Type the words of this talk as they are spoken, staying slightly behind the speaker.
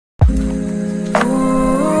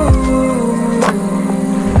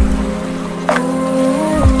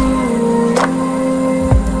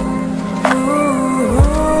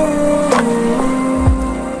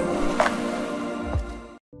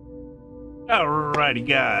Alrighty,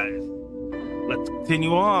 guys. Let's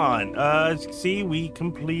continue on. As you can see, we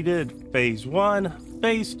completed phase 1,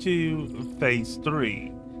 phase 2, phase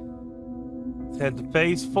 3. Let's head to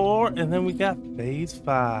phase 4, and then we got phase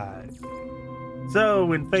 5.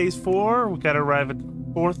 So, in phase 4, we got to arrive at the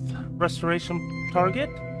 4th restoration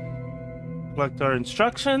target, collect our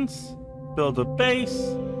instructions, build a base,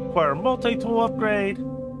 acquire a multi-tool upgrade,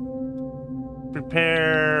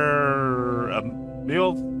 prepare a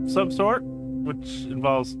meal of some sort, which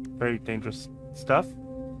involves very dangerous stuff,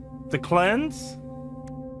 to cleanse,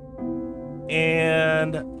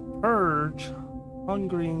 and purge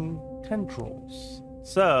hungering tendrils.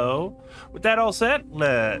 So, with that all said,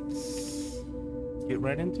 let's get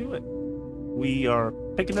right into it. We are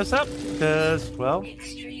picking this up because, well,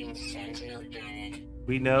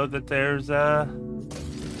 we know that there's a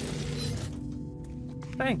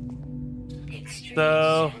thing.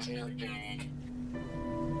 So,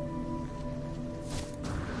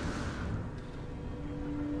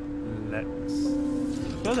 let's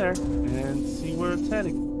go there and see where it's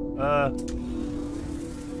heading.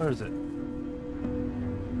 Where is it?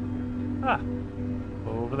 Ah,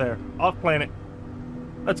 over there. Off planet.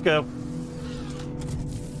 Let's go.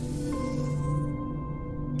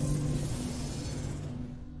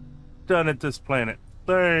 Done at this planet.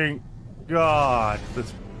 Thank God.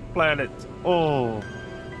 This planet. Oh.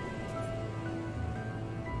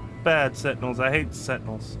 Bad Sentinels. I hate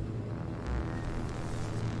Sentinels.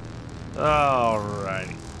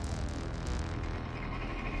 Alrighty.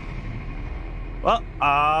 Well,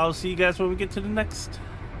 I'll see you guys when we get to the next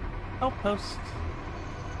outpost.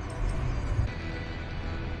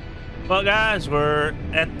 Well, guys, we're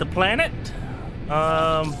at the planet.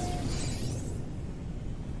 That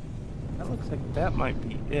looks like that might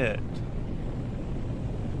be it.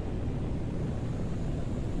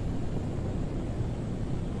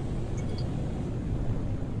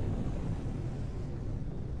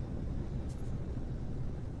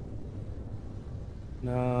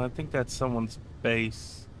 No, I think that's someone's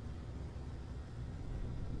base.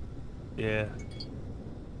 Yeah.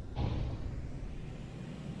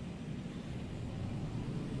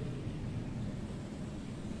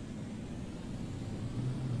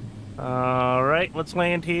 All right, let's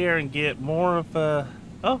land here and get more of a...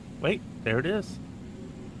 Oh, wait, there it is.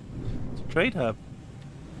 It's a trade hub.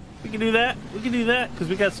 We can do that. We can do that because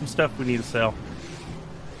we got some stuff we need to sell.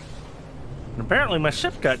 And apparently my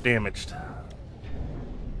ship got damaged.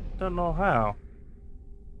 Don't know how.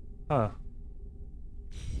 Huh.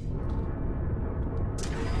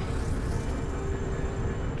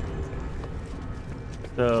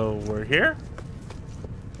 So we're here.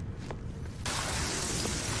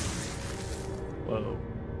 Whoa.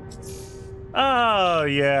 Oh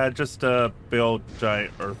yeah, just a big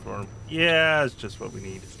giant earthworm. Yeah, it's just what we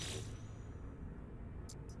need.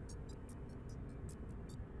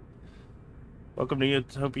 Welcome to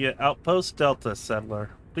Utopia Outpost, Delta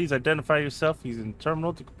Settler. Please identify yourself using the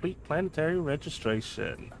terminal to complete planetary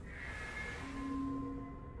registration.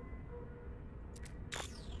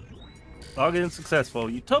 Login successful.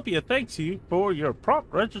 Utopia thanks you for your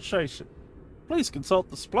prompt registration. Please consult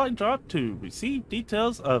the supply drop to receive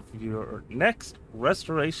details of your next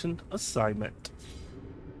restoration assignment.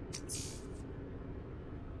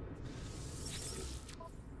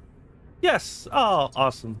 Yes. Oh,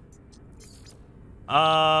 awesome.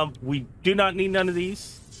 We do not need none of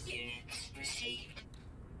these.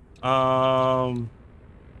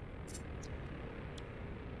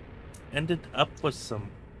 Ended up with some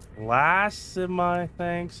glass in my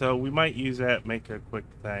thing, so we might use that, make a quick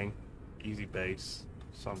thing. Easy base.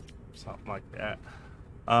 Something like that.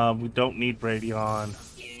 We don't need Radion.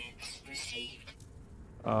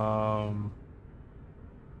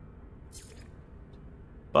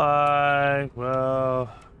 But,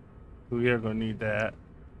 well, we are gonna need that.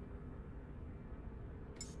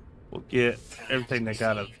 We'll get everything that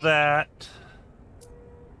got of that.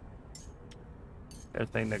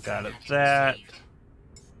 Everything that got of that.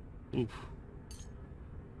 Oof.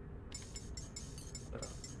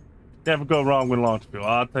 Never go wrong with launch fuel.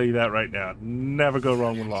 I'll tell you that right now. Never go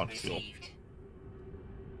wrong with launch fuel.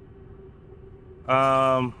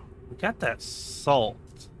 We got that salt.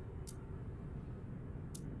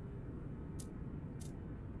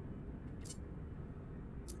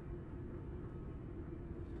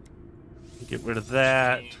 Get rid of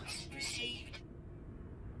that.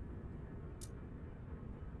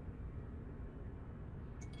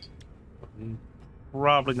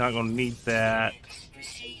 Probably not going to need that.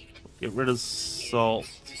 Get rid of salt.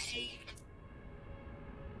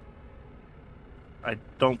 I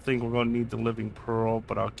don't think we're going to need the living pearl,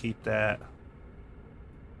 but I'll keep that.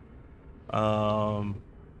 Um,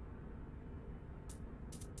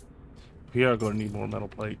 we are going to need more metal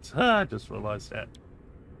plates. I just realized that.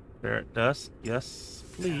 Ferret dust, yes,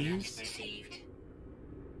 please.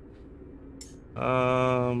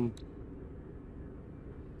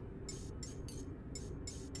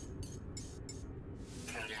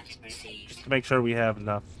 Just to make sure we have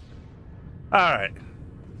enough. All right,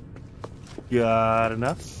 got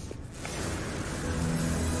enough.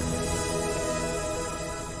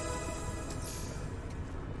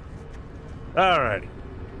 Alrighty,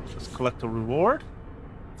 let's collect the reward,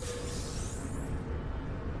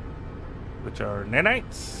 which are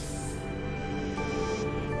nanites,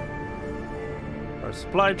 our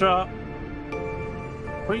supply drop,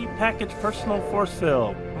 pre-packaged personal force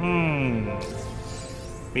field.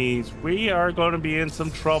 Means we are going to be in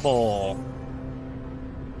some trouble.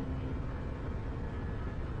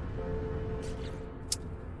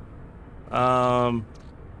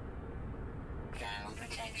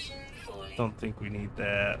 Don't think we need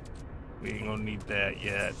that. We ain't gonna need that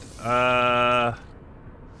yet.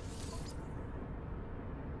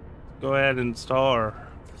 Go ahead and install our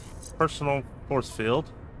personal force field.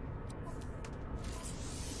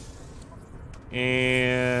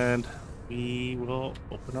 And we will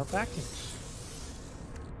open our package.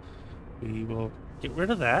 We will get rid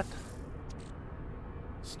of that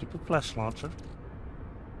stupid flesh launcher.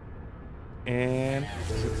 And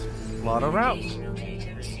a lot of routes.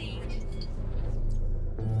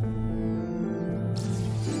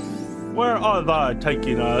 Where are they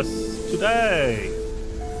taking us today?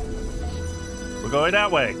 We're going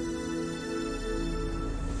that way.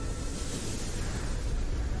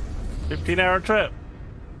 15-hour trip.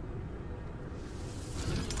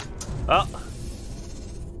 Oh.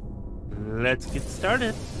 Let's get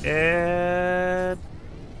started. And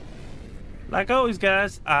like always,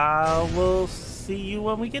 guys, I will see you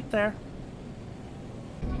when we get there.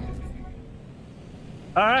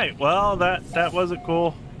 Alright, well, that wasn't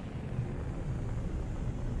cool.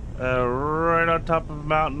 Right on top of a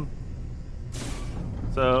mountain.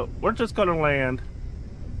 So, we're just gonna land.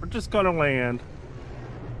 We're just gonna land.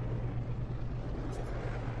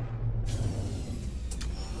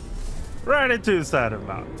 Right into the side of the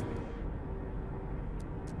mountain.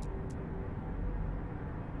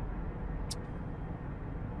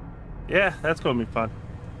 Yeah, that's gonna be fun.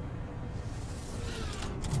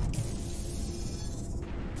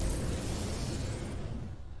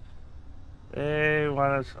 They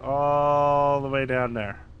want us all the way down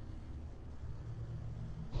there.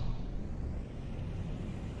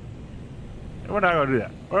 And we're not gonna do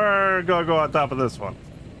that. We're gonna go on top of this one.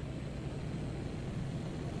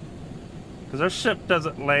 Because our ship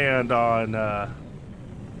doesn't land on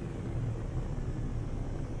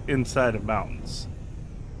inside of mountains.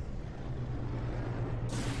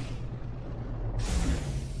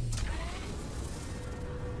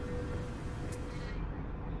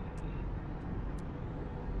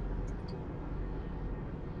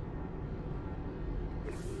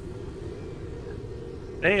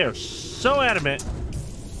 They are so adamant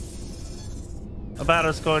about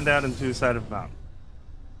us going down into the side of the mountain.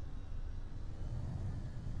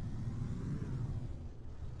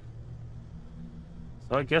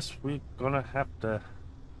 So I guess we're gonna have to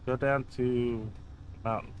go down to the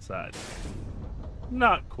mountainside.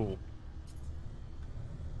 Not cool.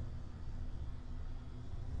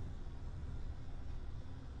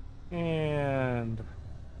 And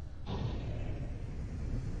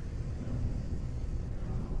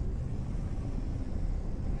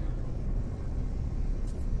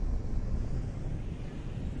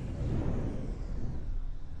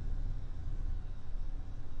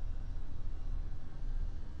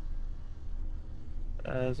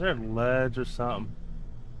is there a ledge or something?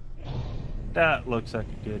 That looks like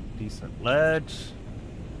a good, decent ledge.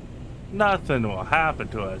 Nothing will happen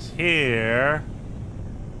to us here.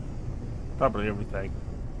 Probably everything.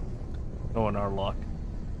 Knowing our luck.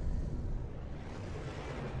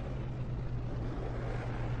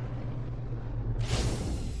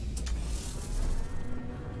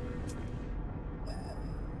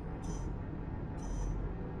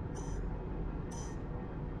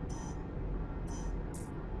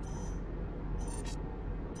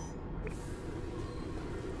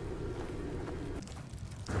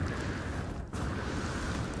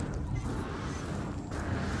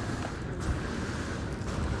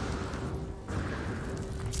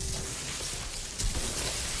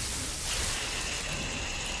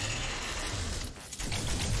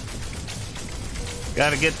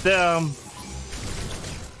 Gotta get them.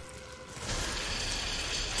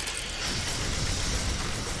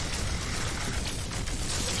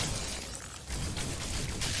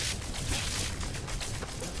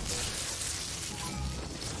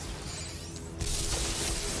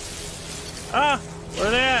 Ah! Where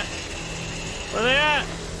are they at? Where are they at?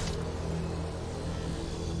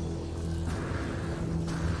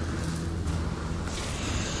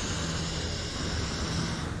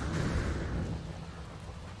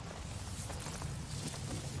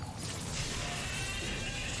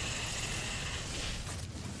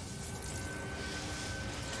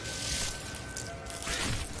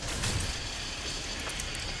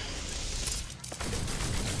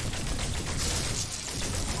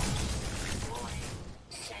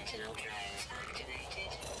 Sentinel drones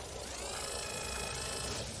activated.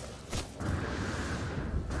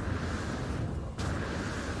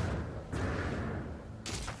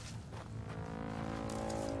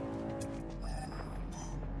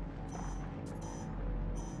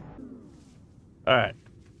 All right.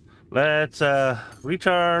 Let's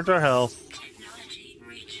recharge our health. Technology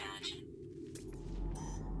recharge.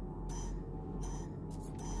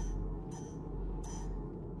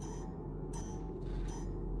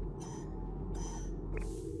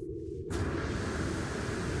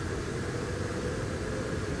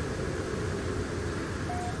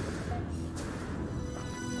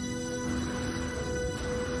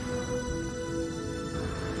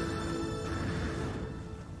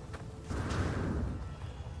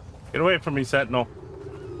 Get away from me, Sentinel.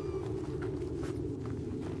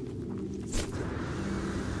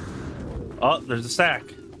 Oh, there's a sack.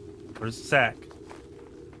 Where's the sack?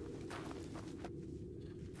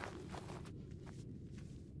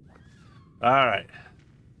 All right.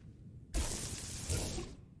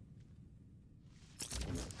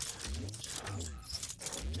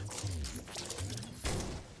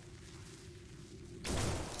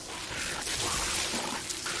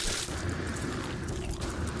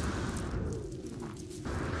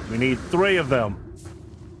 We need 3 of them.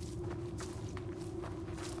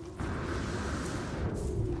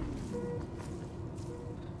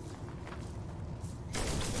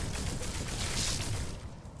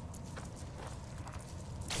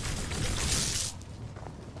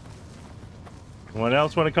 Anyone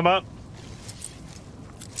else want to come up?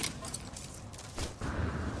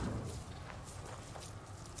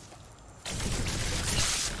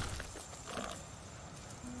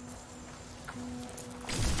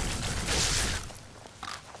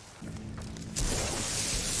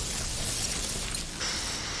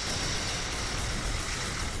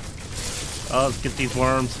 Oh, let's get these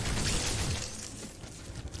worms.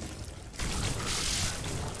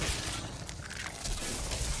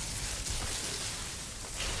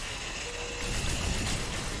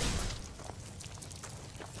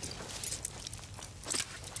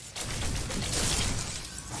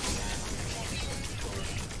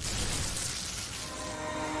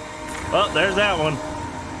 Oh, there's that one.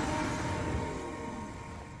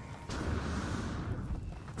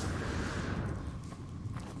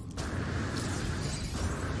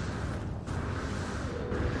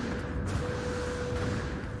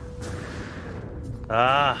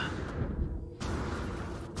 Ah.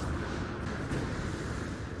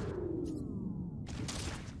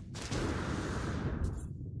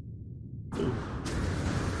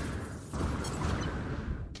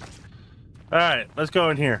 All right, let's go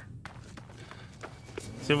in here.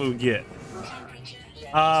 See what we get.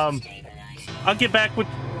 I'll get back with.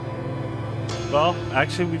 Well,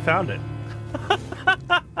 actually, we found it.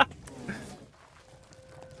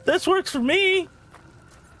 This works for me.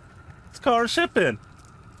 Let's call our ship in.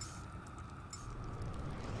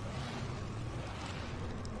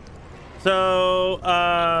 So,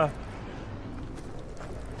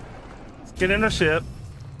 let's get in our ship.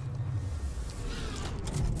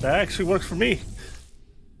 That actually works for me.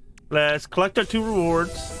 Let's collect our 2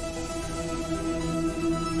 rewards.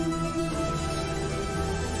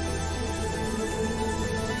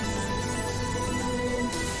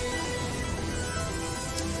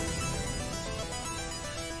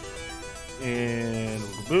 And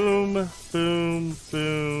boom, boom,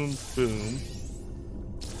 boom, boom.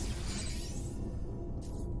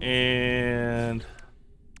 And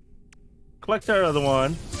collect our other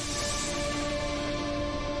one.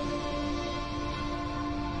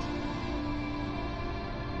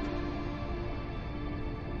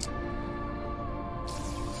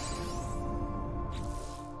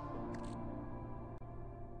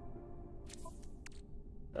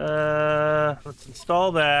 Let's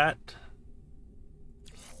install that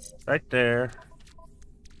right there.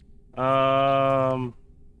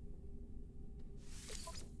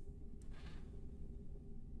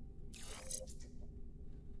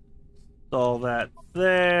 Install that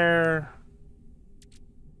there.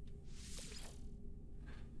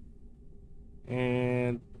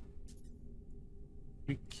 And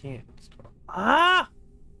we can't install. Ah!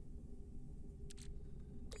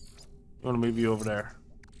 I'm gonna move you over there.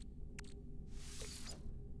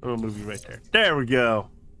 I'm gonna move you right there. There we go.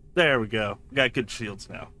 There we go. Got good shields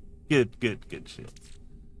now. Good shields.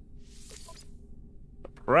 A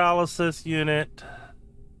paralysis unit.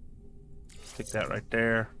 Stick that right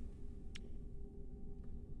there.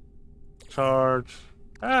 Charge.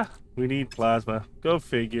 Ah, we need plasma. Go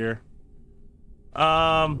figure.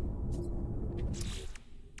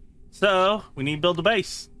 So we need to build a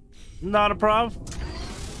base. Not a problem.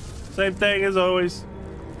 Same thing as always.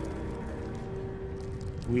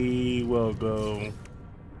 We will go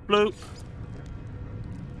bloop.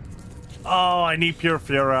 Oh, I need pure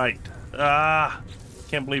fluorite. Ah,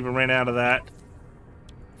 can't believe we ran out of that.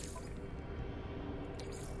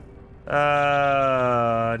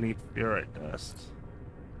 I need ferrite dust.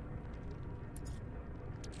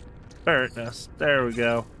 Ferrite dust. There we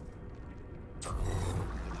go.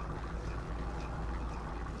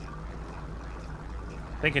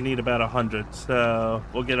 I think I need about 100, so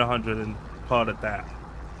we'll get 100 and call it at that.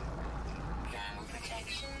 Thermal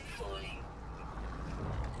protection falling.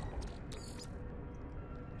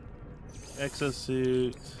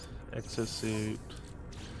 Exosuit. Exosuit.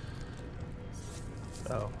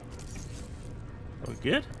 Oh. Are we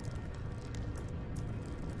good?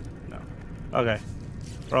 No. Okay.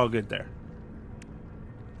 We're all good there.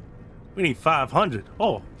 We need 500.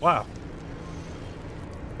 Oh, wow.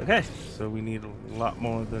 Okay, so we need a lot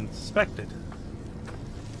more than suspected.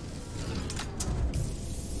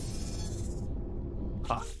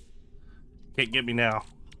 Ha. Can't get me now.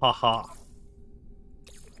 Ha ha.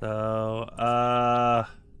 So,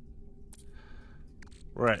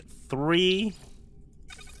 we're at 3.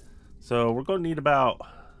 So we're gonna need about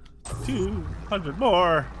 200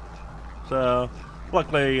 more. So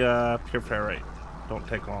luckily, pure ferrite don't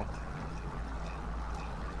take long.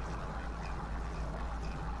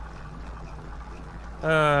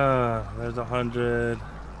 There's 100.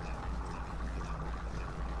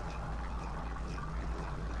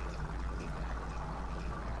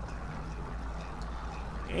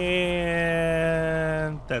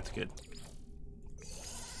 And that's good.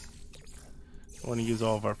 I want to use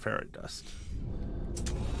all of our ferrite dust.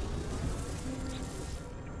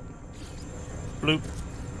 Bloop.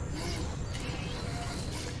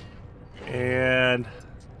 And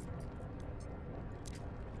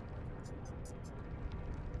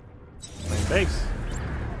main base.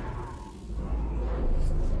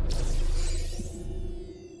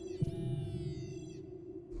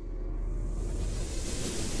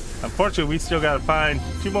 Unfortunately, we still gotta find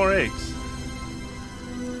 2 more eggs.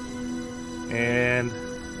 And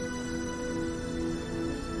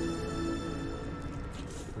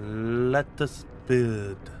let us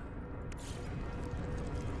build.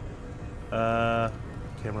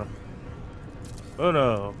 Camera. Oh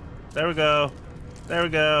no. There we go. There we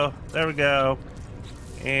go. There we go.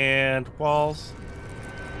 And walls.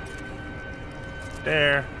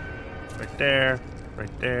 There. Right there.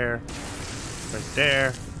 Right there. Right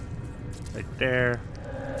there. Right there.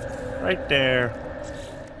 Right there.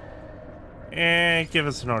 And give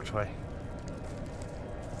us an archway.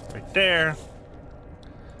 Right there.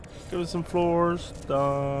 Give us some floors.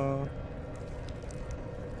 Da.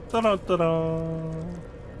 Da-da, da-da.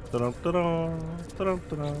 Da-da, da-da. Da-da,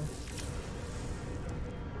 da-da.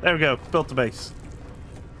 There we go. Built the base.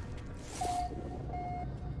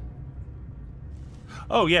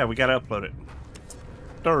 Oh yeah, we gotta upload it.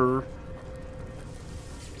 Durr.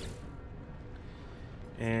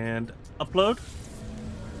 And upload.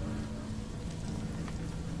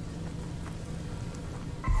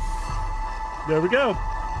 There we go.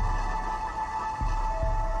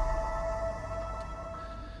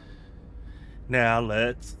 Now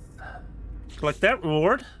let's collect that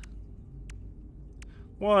reward.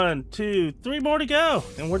 1, 2, 3 more to go.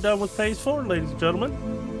 And we're done with phase 4, ladies and gentlemen.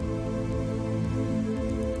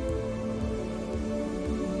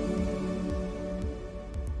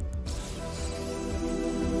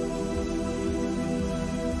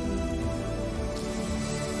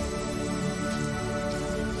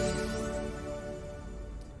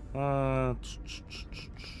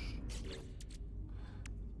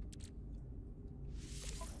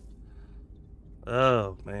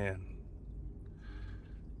 Oh man.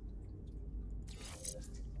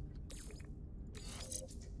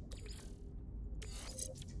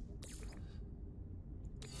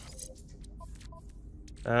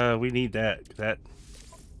 We need that. That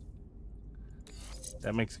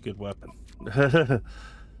makes a good weapon.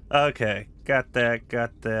 Okay, got that,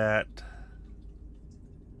 got that.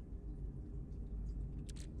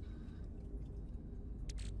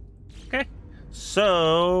 Okay,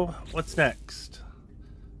 so what's next?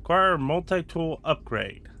 Acquire multi-tool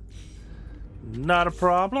upgrade. Not a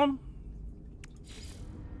problem.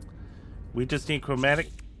 We just need chromatic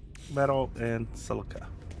metal and silica.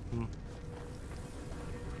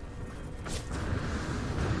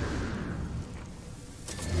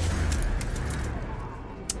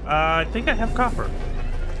 I think I have copper.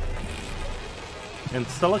 And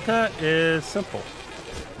silica is simple.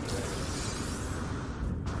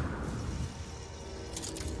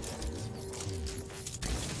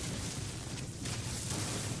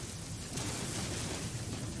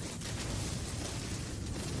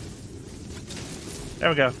 There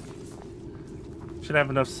we go. Should have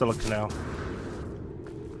enough silica now.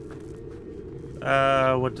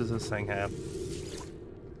 What does this thing have?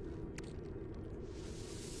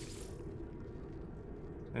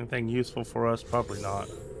 Anything useful for us? Probably not.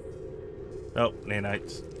 Oh,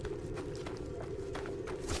 nanites.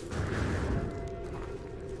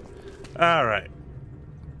 Alright.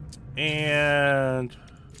 And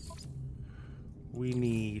we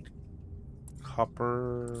need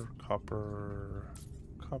copper, copper,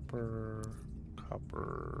 copper,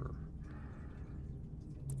 copper,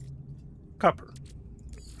 copper.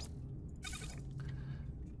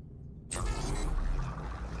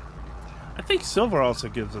 I think silver also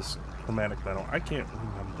gives us chromatic metal. I can't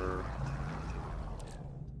remember.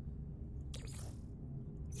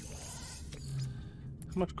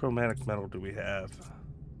 How much chromatic metal do we have?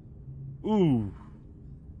 Ooh.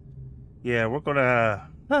 Yeah, we're gonna...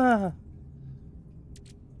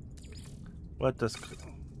 What does...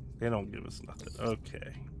 They don't give us nothing.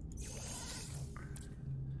 Okay.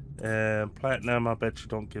 And platinum, I bet you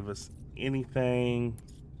don't give us anything.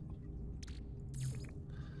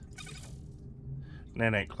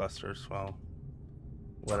 Nanite clusters, well,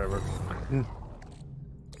 whatever.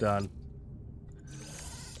 Done.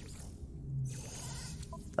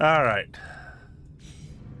 Alright.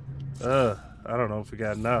 I don't know if we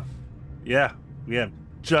got enough. Yeah, we have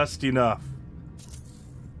just enough.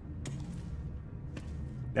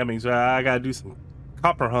 That means I gotta do some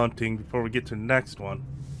copper hunting before we get to the next one.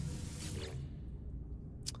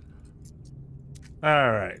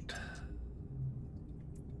 Alright.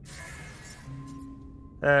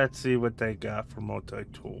 Let's see what they got for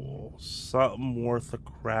multi-tool. Something worth a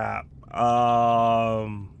crap.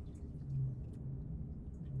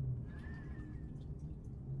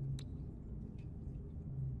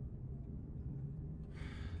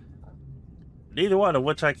 Neither one of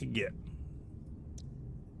which I could get.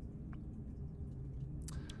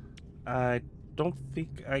 I don't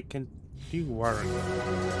think I can do wiring.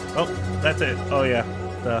 Oh, that's it. Oh yeah.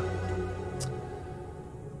 Duh.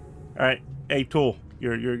 All right. Hey, tool.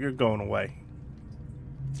 You're going away.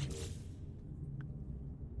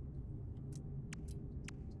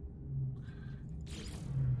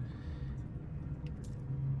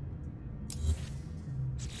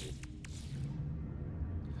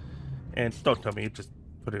 And don't tell me it just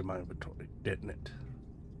put it in my inventory, didn't it?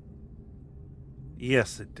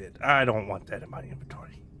 Yes, it did. I don't want that in my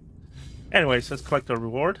inventory. Anyways, let's collect our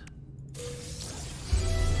reward.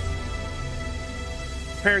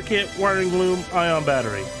 Repair kit, wiring loom, ion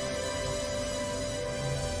battery.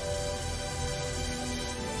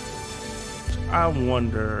 I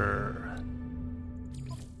wonder...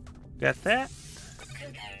 Got that?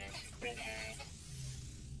 Component repaired.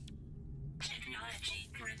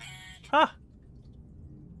 Technology repaired. Ah!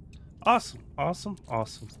 Awesome, awesome,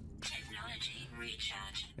 awesome. Technology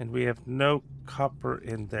recharge. And we have no copper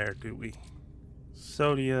in there, do we?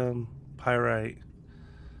 Sodium, pyrite.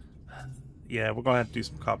 Yeah, we're gonna have to do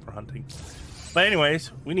some copper hunting. But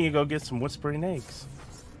anyways, we need to go get some whispering eggs.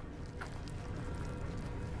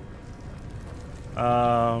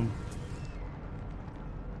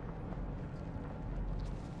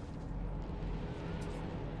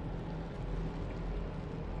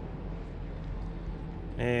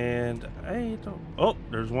 And I don't... Oh,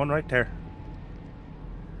 there's one right there.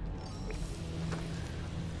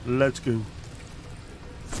 Let's go.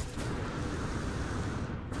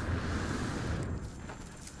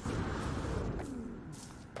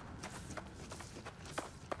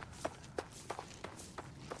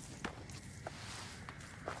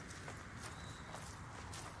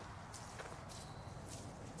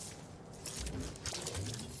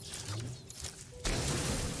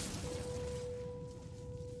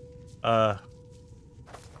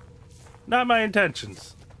 Not my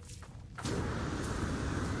intentions.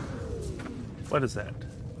 What is that?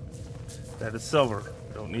 That is silver.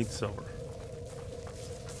 Don't need silver.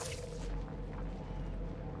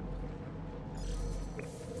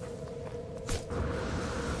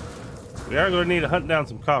 We are going to need to hunt down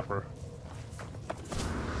some copper.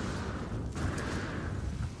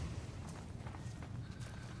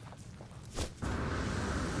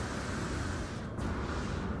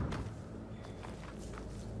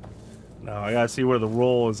 Gotta see where the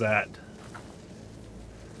roll is at.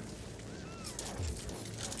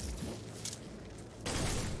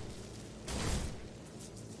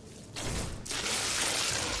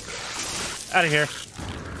 Out of here.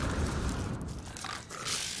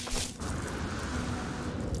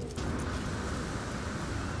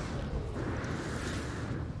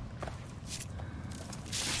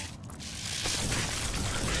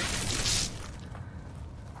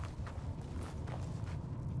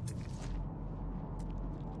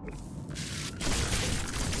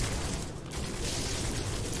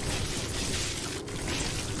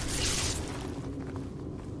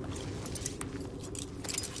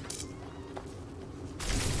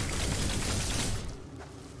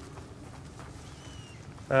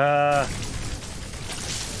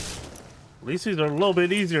 At least these are a little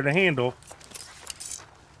bit easier to handle.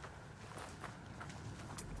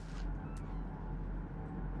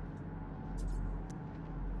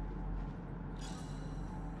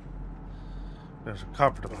 There's a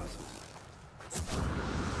copper deposit.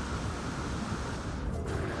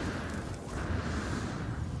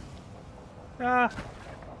 All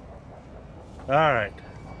right.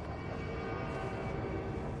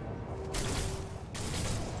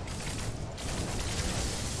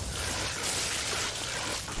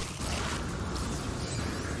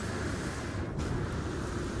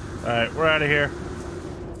 Alright, we're out of here.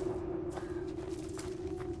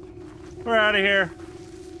 We're out of here.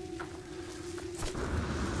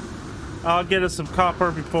 I'll get us some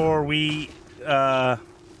copper before we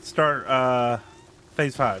start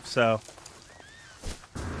phase 5, so.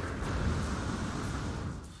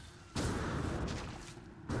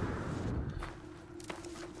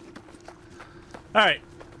 Alright,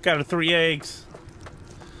 got our 3 eggs.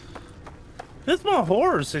 This more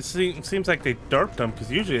horrors, it seems like they derped them,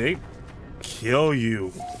 because usually they kill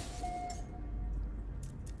you.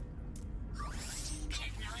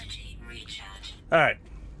 Technology recharge. Alright.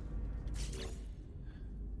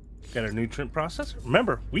 Got our nutrient processor.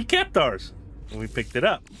 Remember, we kept ours when we picked it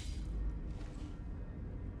up.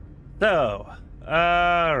 So,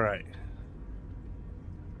 alright.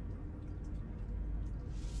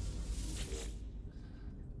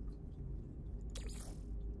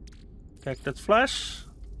 Cactus flesh.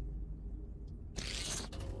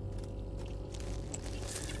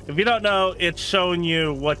 If you don't know, it's showing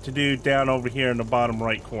you what to do down over here in the bottom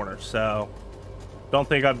right corner. So don't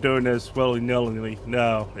think I'm doing this willy-nilly.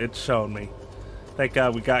 No, it's showing me. Thank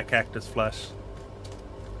God we got cactus flesh.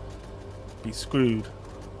 Be screwed.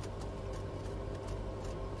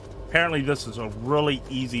 Apparently this is a really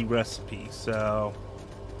easy recipe, so.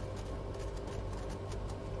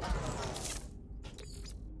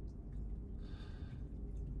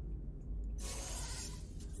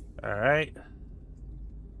 All right.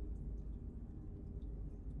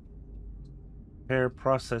 Prepare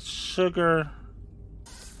processed sugar.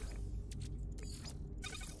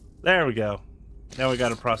 There we go. Now we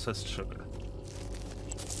got a processed sugar.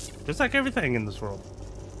 Just like everything in this world.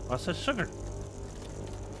 Processed sugar.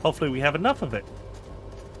 Hopefully we have enough of it.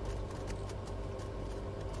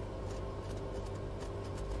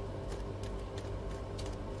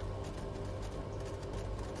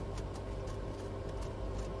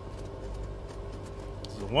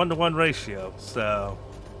 This is a 1-to-1 ratio, so.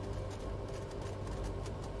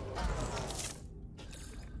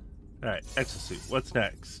 Alright, exosuit. What's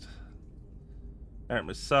next? Alright,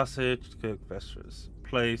 my sausage, cook vegetables.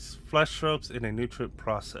 Place flesh ropes in a nutrient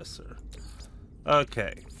processor.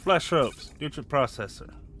 Okay, flesh ropes, nutrient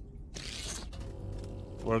processor.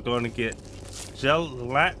 We're going to get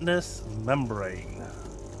gelatinous membrane.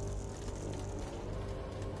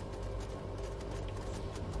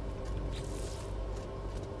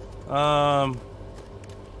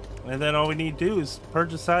 And then all we need to do is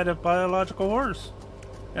purge the site of biological horrors.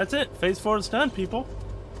 That's it. Phase 4 is done, people.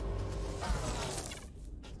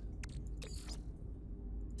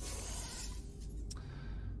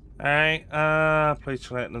 Alright, place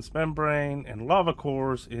gelatinous membrane and lava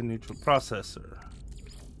cores in nutrient processor.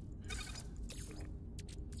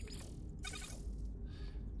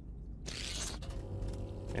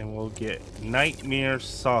 And we'll get nightmare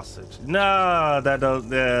sausage. No, that don't.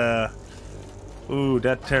 Ooh,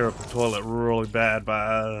 that tear up the toilet really bad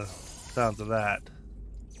by sounds of that.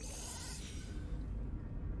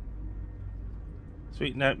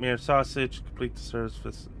 Sweet nightmare sausage. Complete the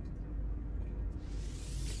service.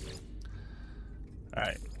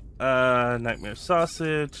 Alright. Nightmare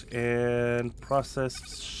sausage and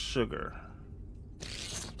processed sugar.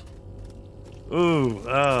 Ooh,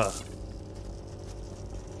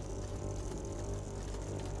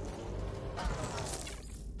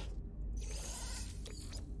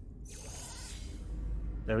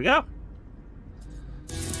 There we go.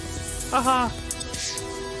 Haha.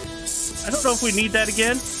 I don't know if we need that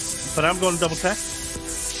again, but I'm going to double check to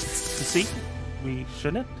see. We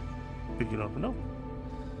shouldn't, but you don't know.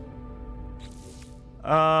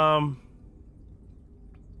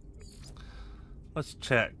 Let's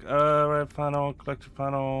check. Red funnel, collector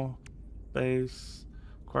funnel, base,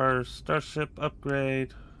 acquire starship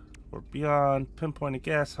upgrade, or beyond, pinpoint a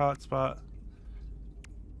gas hotspot.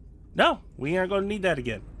 No, we aren't going to need that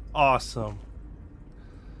again. Awesome.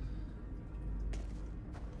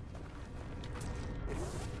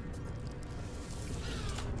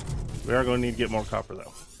 We are going to need to get more copper,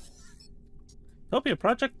 though. Utopia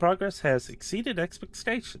project progress has exceeded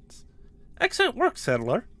expectations. Excellent work,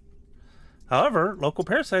 settler. However, local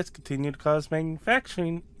parasites continue to cause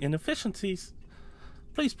manufacturing inefficiencies.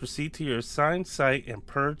 Please proceed to your assigned site and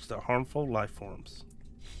purge the harmful life forms.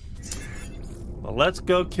 Well, let's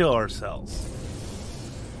go kill ourselves.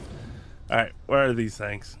 Alright, where are these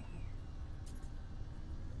things?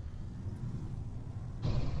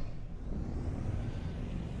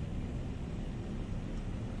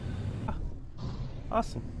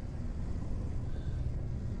 Awesome.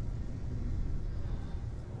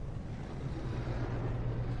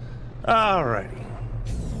 Alrighty.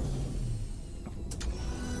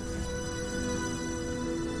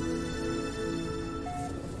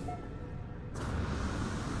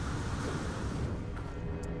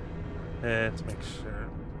 Let's make sure.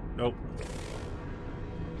 Nope.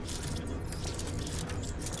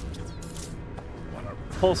 Want our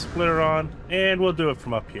pulse splitter on, and we'll do it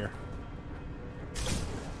from up here.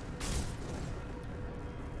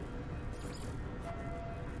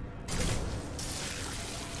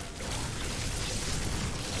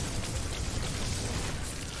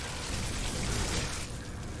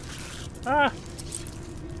 Ah!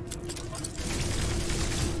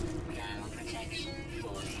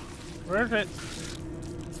 Where is it?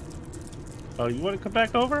 Oh, you want to come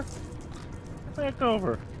back over? Come back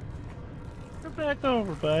over. Come back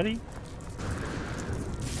over, buddy.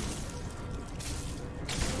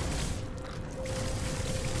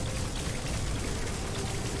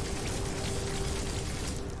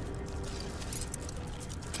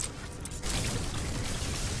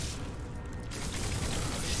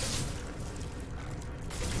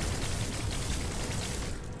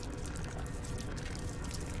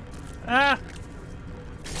 Ah!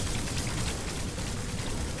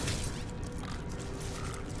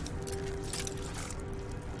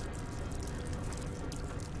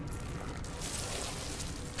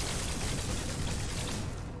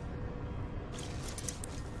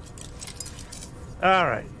 All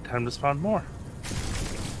right, time to spawn more.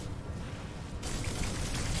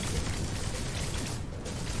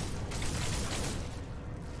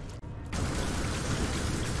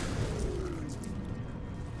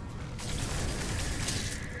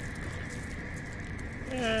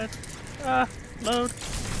 And load.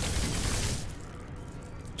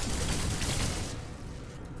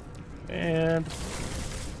 And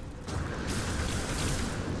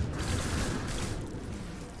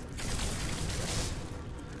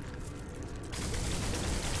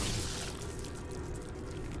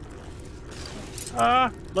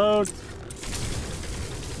load.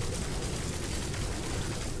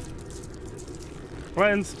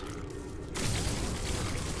 Cleansed.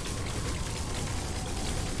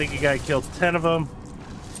 I think you gotta kill 10 of them.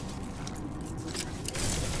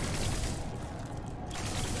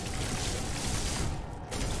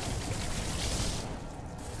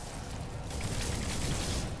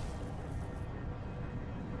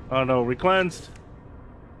 Oh no, re-cleansed.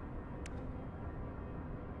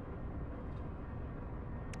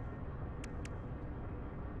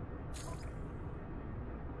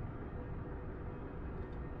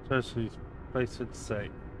 Especially place it safe.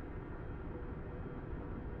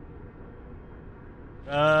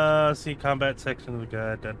 See combat section of the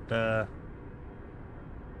guide.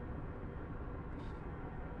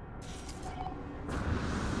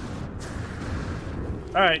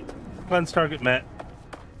 Alright, cleanse target met.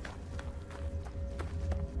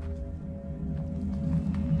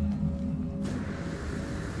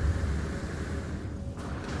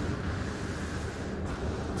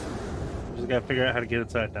 Just gotta figure out how to get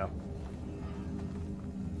inside now.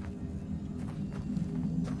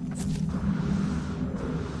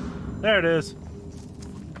 There it is.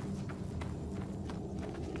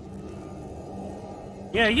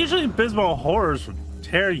 Yeah, usually abysmal horrors would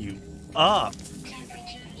tear you up.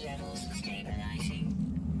 Temperature levels stabilizing.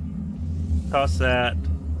 Toss that.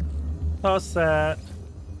 Toss that.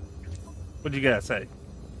 What'd you guys say?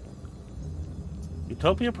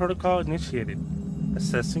 Utopia protocol initiated.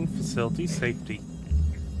 Assessing facility safety.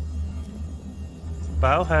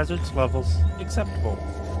 Biohazards levels acceptable.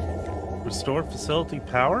 Restore facility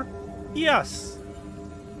power? Yes.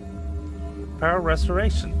 Power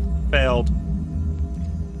restoration. Failed.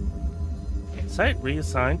 Site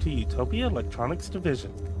reassigned to Utopia Electronics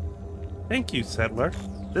Division. Thank you, Settler.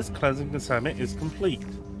 This cleansing assignment is complete.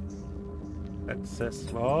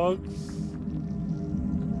 Access logs.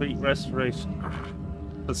 Complete restoration.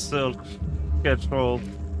 Facility scheduled.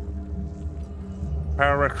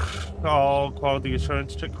 Power all quality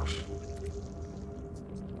assurance check.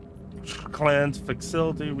 Cleanse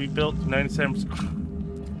facility rebuilt to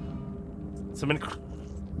 97%. Submit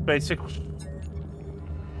basic.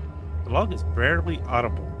 The log is barely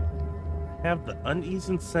audible. I have the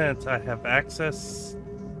uneasy sense I have access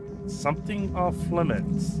something off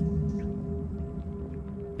limits.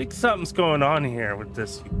 I think something's going on here with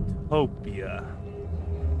this Utopia.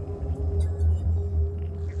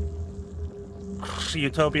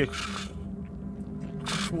 Utopia.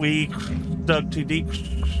 We dug too deep.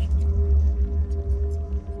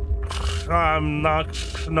 I'm not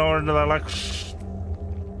ignoring the like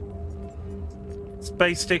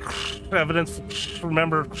space stick evidence.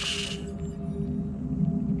 Remember,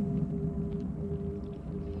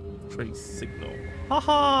 trace signal.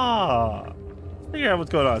 Haha! Figure out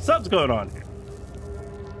what's going on. Something's going on here.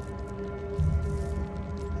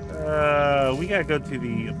 We gotta go to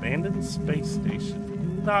the abandoned space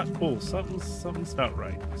station. Not cool. Something's not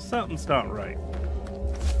right. Something's not right.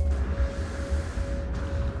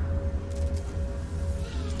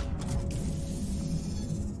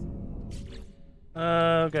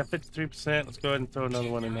 We got 53%. Let's go ahead and throw another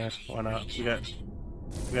one in there. Why not? We got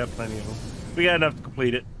plenty of them. We got enough to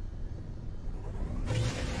complete it.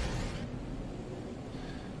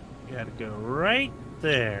 Gotta go right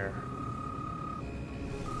there.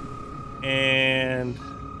 And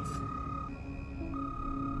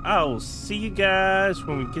I will see you guys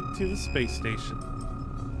when we get to the space station.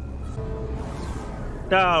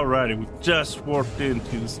 Alrighty, we just warped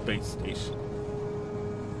into the space station.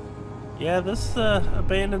 Yeah, this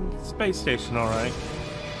abandoned space station, alright.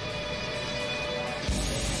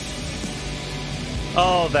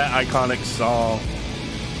 Oh, that iconic song.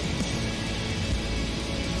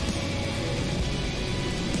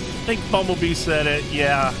 I think Bumblebee said it,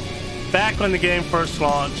 yeah. Back when the game first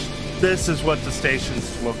launched, this is what the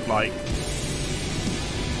stations looked like.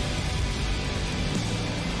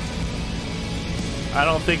 I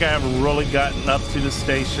don't think I ever really gotten up to the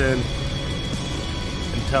station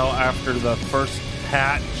until after the first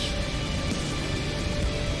patch.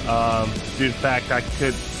 Due to the fact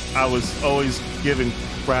I was always given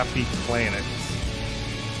crappy planets.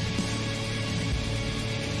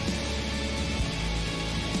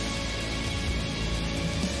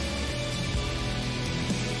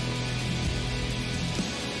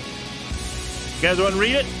 You guys want to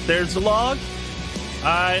read it? There's the log.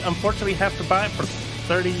 I unfortunately have to buy it for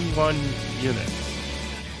 31 units.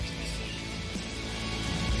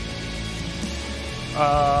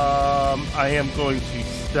 I am going to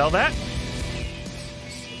sell that.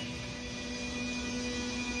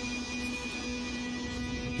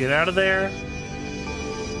 Get out of there.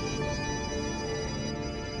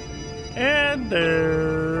 And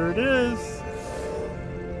there it is.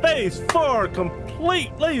 Phase 4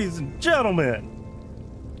 complete, ladies and gentlemen.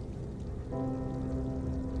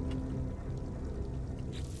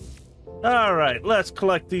 All right, let's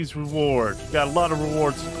collect these rewards. Got a lot of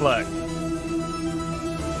rewards to collect.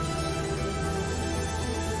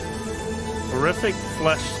 Horrific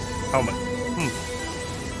flesh helmet.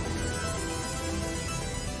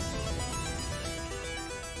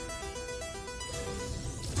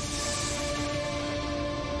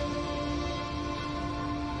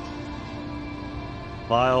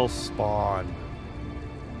 Vile spawn.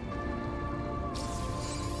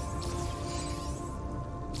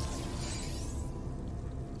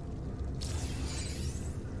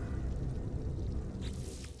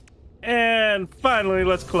 And finally,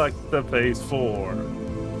 let's collect the Phase 4.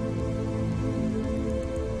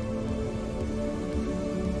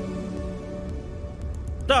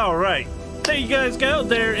 Alright, there you guys go.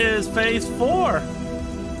 There is Phase 4.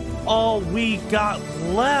 All we got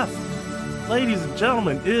left, ladies and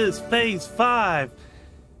gentlemen, is Phase 5.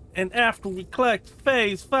 And after we collect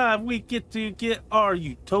Phase 5, we get to get our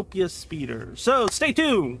Utopia speeder. So stay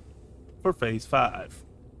tuned for Phase 5.